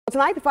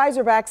Tonight, the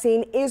Pfizer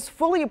vaccine is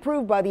fully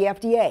approved by the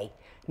FDA.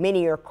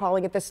 Many are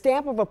calling it the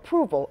stamp of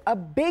approval, a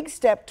big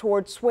step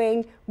toward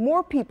swaying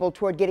more people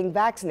toward getting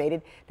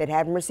vaccinated that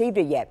haven't received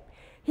it yet.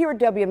 Here at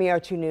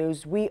WMER2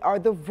 News, we are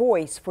the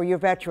voice for your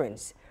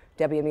veterans.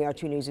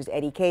 WMER2 News'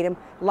 Eddie Kadam,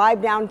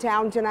 live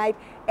downtown tonight.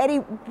 Eddie,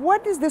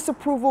 what does this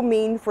approval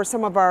mean for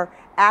some of our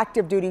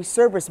active duty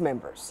service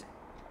members?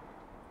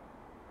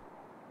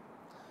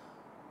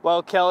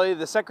 Well, Kelly,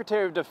 the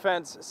Secretary of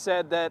Defense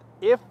said that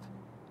if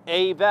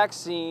a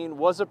vaccine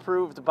was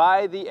approved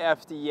by the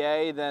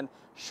FDA, then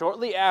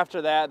shortly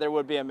after that there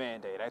would be a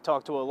mandate. I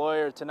talked to a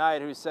lawyer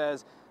tonight who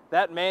says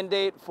that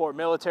mandate for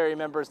military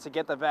members to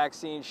get the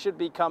vaccine should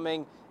be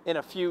coming in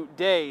a few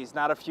days,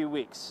 not a few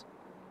weeks.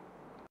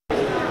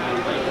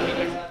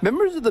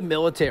 Members of the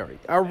military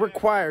are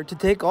required to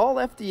take all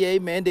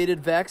FDA-mandated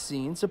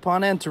vaccines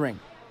upon entering.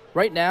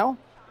 Right now,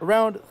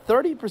 around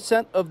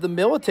 30% of the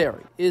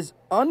military is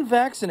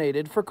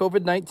unvaccinated for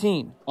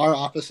COVID-19. Our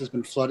office has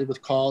been flooded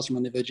with calls from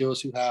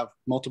individuals who have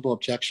multiple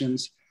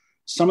objections.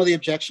 Some of the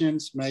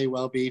objections may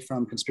well be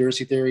from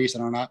conspiracy theories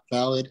and are not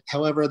valid.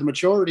 However, the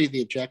majority of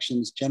the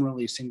objections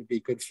generally seem to be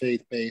good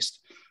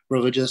faith-based,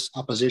 religious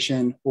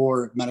opposition,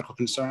 or medical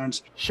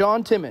concerns.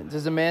 Sean Timmons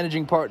is a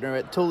managing partner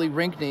at Tully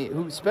Rinkney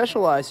who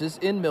specializes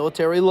in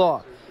military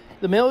law.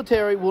 The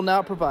military will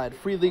now provide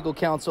free legal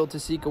counsel to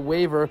seek a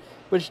waiver,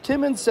 which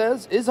Timmons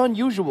says is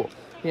unusual.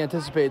 He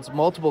anticipates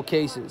multiple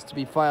cases to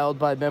be filed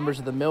by members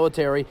of the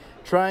military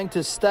trying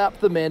to stop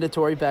the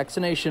mandatory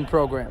vaccination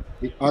program.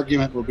 The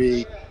argument will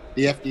be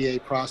the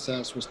FDA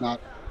process was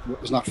not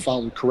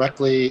followed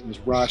correctly. It was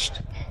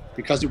rushed.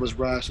 Because it was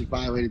rushed, it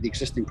violated the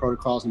existing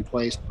protocols in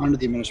place under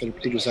the Administrative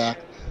Procedures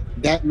Act.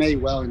 That may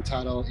well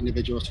entitle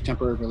individuals to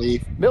temporary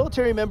relief.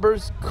 Military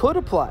members could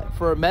apply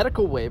for a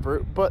medical waiver,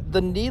 but the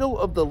needle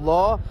of the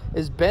law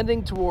is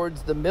bending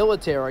towards the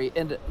military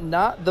and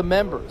not the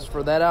members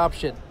for that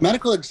option.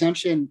 Medical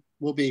exemption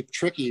will be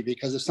tricky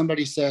because if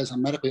somebody says,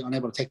 I'm medically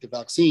unable to take the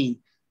vaccine,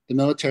 the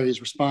military's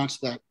response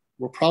to that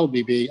will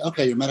probably be,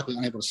 okay, you're medically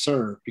unable to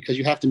serve because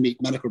you have to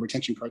meet medical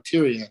retention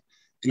criteria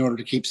in order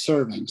to keep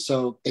serving.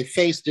 So they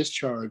face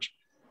discharge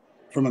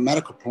from a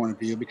medical point of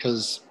view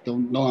because they'll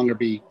no longer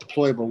be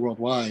deployable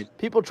worldwide.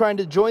 People trying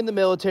to join the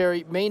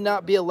military may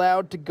not be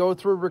allowed to go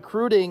through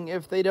recruiting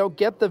if they don't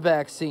get the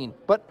vaccine.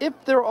 But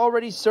if they're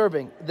already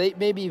serving, they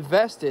may be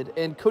vested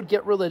and could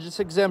get religious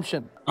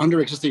exemption. Under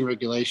existing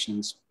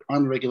regulations,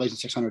 Army Regulation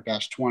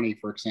 600-20,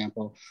 for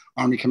example,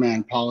 Army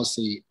Command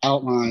Policy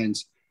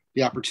outlines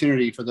the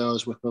opportunity for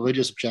those with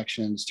religious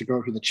objections to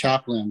go through the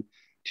chaplain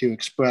to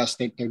express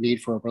their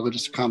need for a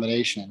religious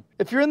accommodation.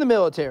 If you're in the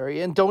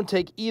military and don't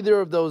take either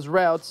of those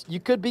routes, you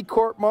could be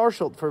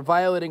court-martialed for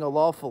violating a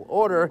lawful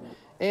order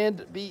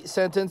and be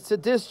sentenced to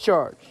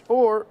discharge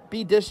or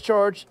be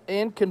discharged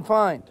and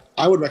confined.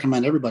 I would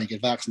recommend everybody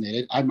get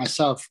vaccinated. I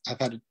myself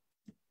have had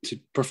to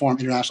perform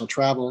international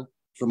travel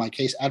for my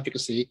case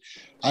advocacy.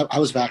 I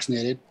was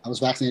vaccinated. I was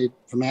vaccinated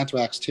from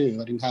anthrax too.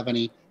 I didn't have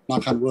any,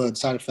 knock on wood,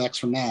 side effects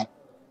from that.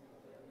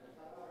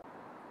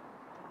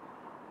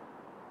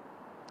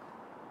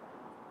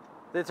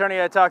 The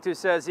attorney I talked to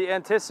says he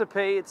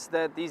anticipates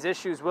that these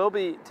issues will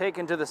be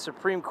taken to the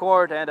Supreme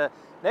Court, and a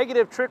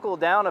negative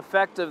trickle-down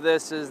effect of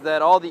this is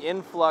that all the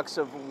influx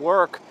of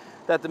work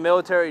that the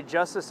military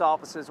justice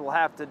offices will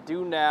have to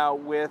do now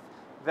with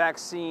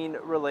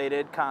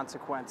vaccine-related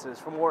consequences.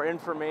 For more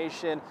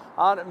information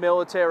on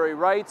military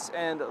rights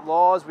and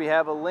laws, we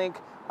have a link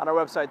on our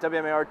website,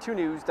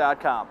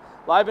 WMAR2news.com.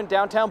 Live in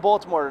downtown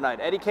Baltimore tonight,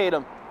 Eddie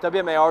Kadam,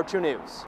 WMAR2 News.